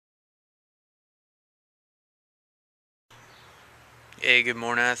Hey, good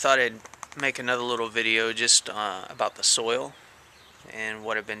morning. I thought I'd make another little video just about the soil and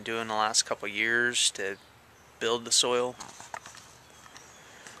what I've been doing the last couple years to build the soil.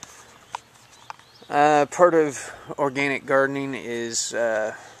 Part of organic gardening is,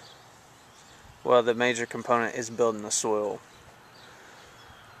 the major component is building the soil.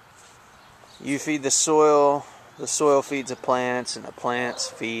 You feed the soil feeds the plants, and the plants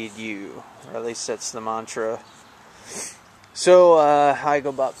feed you. Or at least that's the mantra. So, how I go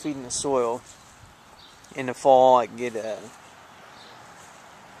about feeding the soil. In the fall, I get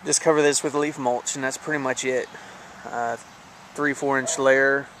just cover this with leaf mulch, and that's pretty much it. 3-4 inch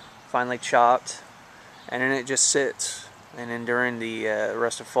layer, finely chopped, and then it just sits. And then during the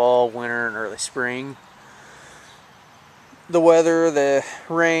rest of fall, winter, and early spring, the weather, the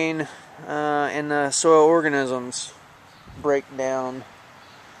rain, and the soil organisms break down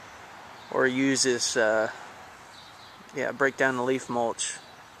or use this, break down the leaf mulch,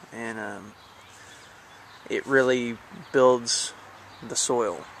 and it really builds the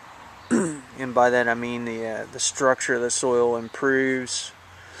soil. And by that I mean the structure of the soil improves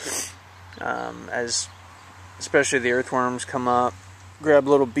as especially the earthworms come up, grab a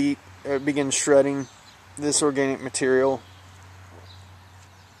little beak, begin shredding this organic material,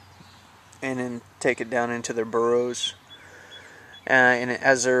 and then take it down into their burrows. And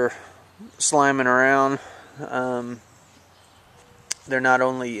as they're sliming around, they're not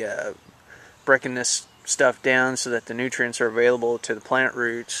only breaking this stuff down so that the nutrients are available to the plant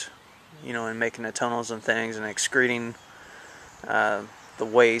roots, and making the tunnels and things and excreting the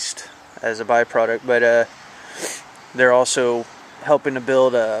waste as a byproduct, but they're also helping to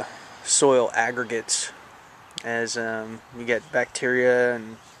build soil aggregates, as you get bacteria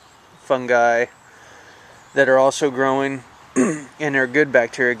and fungi that are also growing, and they're good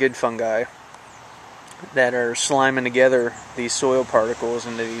bacteria, good fungi that are sliming together these soil particles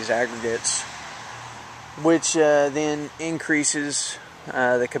into these aggregates, which then increases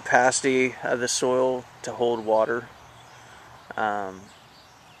the capacity of the soil to hold water,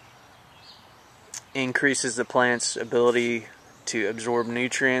 increases the plant's ability to absorb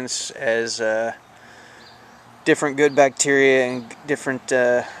nutrients, as different good bacteria and different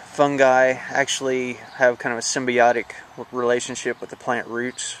fungi actually have kind of a symbiotic relationship with the plant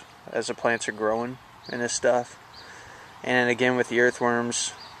roots as the plants are growing in this stuff. And again, with the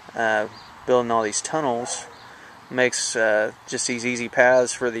earthworms building all these tunnels, makes just these easy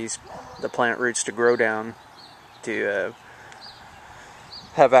paths for the plant roots to grow down, to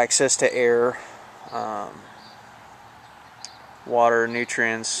have access to air, water,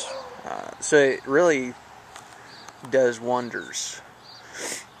 nutrients. So it really does wonders.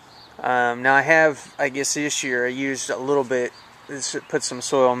 Now I guess this year I used a little bit, put some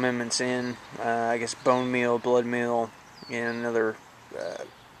soil amendments in, I guess bone meal, blood meal, and another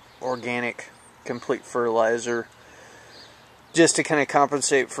organic complete fertilizer, just to kind of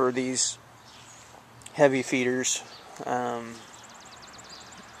compensate for these heavy feeders.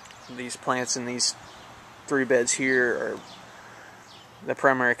 These plants in these 3 beds here are the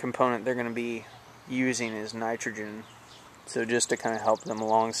primary component they're going to be using is nitrogen. So just to kind of help them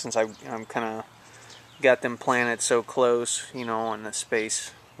along, since I'm kind of got them planted so close, on the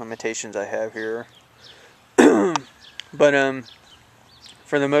space limitations I have here. But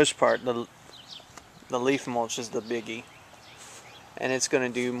for the most part, the leaf mulch is the biggie, and it's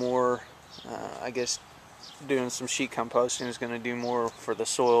going to do more. I guess doing some sheet composting is going to do more for the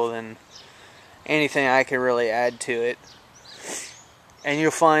soil than anything I can really add to it. And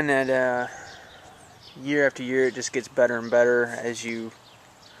you'll find that year after year it just gets better and better as you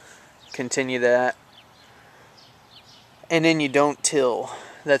continue that. And then you don't till.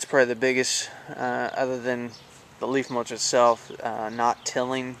 That's probably the biggest, other than the leaf mulch itself, not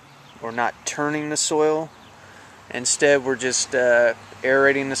tilling or not turning the soil. Instead, we're just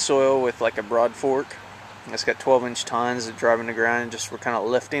aerating the soil with like a broad fork. It's got 12-inch tines that drive in the ground, and just we're kind of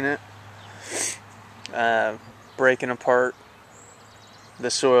lifting it, breaking apart the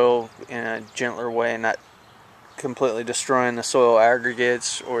soil in a gentler way, and not completely destroying the soil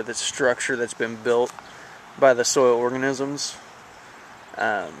aggregates or the structure that's been built by the soil organisms.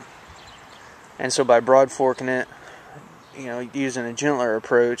 And so by broad forking it, using a gentler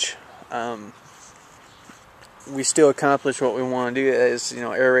approach, we still accomplish what we want to do, is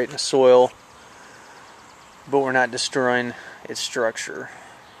aerating the soil, but we're not destroying its structure.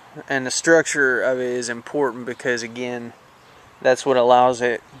 And the structure of it is important because, again, that's what allows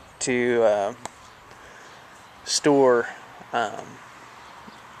it to store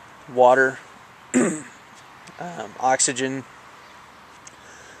water, oxygen,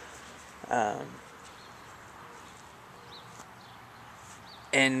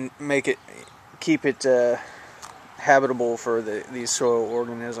 and keep it habitable for these soil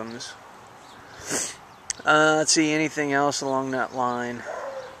organisms. Let's see, anything else along that line?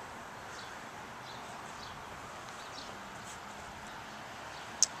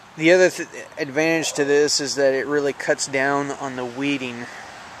 The other advantage to this is that it really cuts down on the weeding,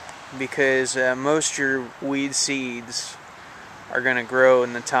 because most of your weed seeds are going to grow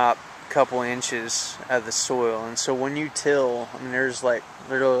in the top couple inches of the soil, and so when you till, I mean, there's like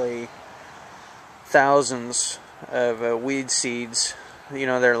literally thousands of weed seeds, you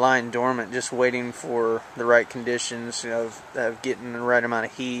know, they're lying dormant, just waiting for the right conditions, you know, of getting the right amount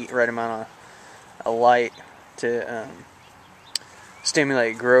of heat, right amount of light to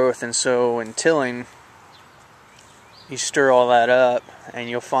stimulate growth. And so in tilling, you stir all that up, and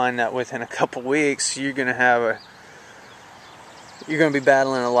you'll find that within a couple weeks you're going to be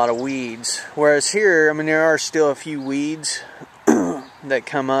battling a lot of weeds. Whereas here, I mean, there are still a few weeds that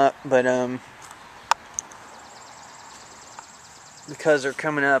come up, but because they're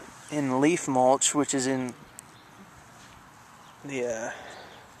coming up in leaf mulch, which is in the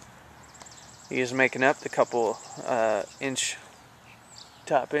is making up the couple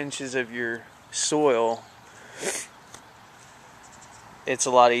top inches of your soil, it's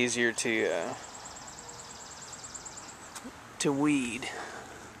a lot easier to weed.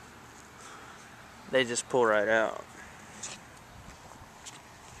 They just pull right out.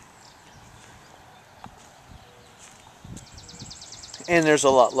 And there's a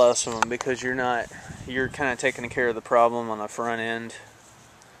lot less of them because you're kind of taking care of the problem on the front end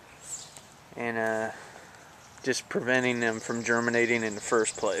and just preventing them from germinating in the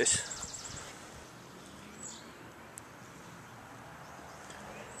first place.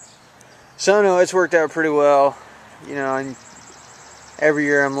 So no, it's worked out pretty well. You know, and every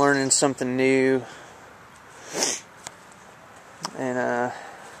year I'm learning something new, and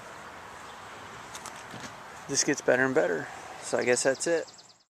this gets better and better. So I guess that's it.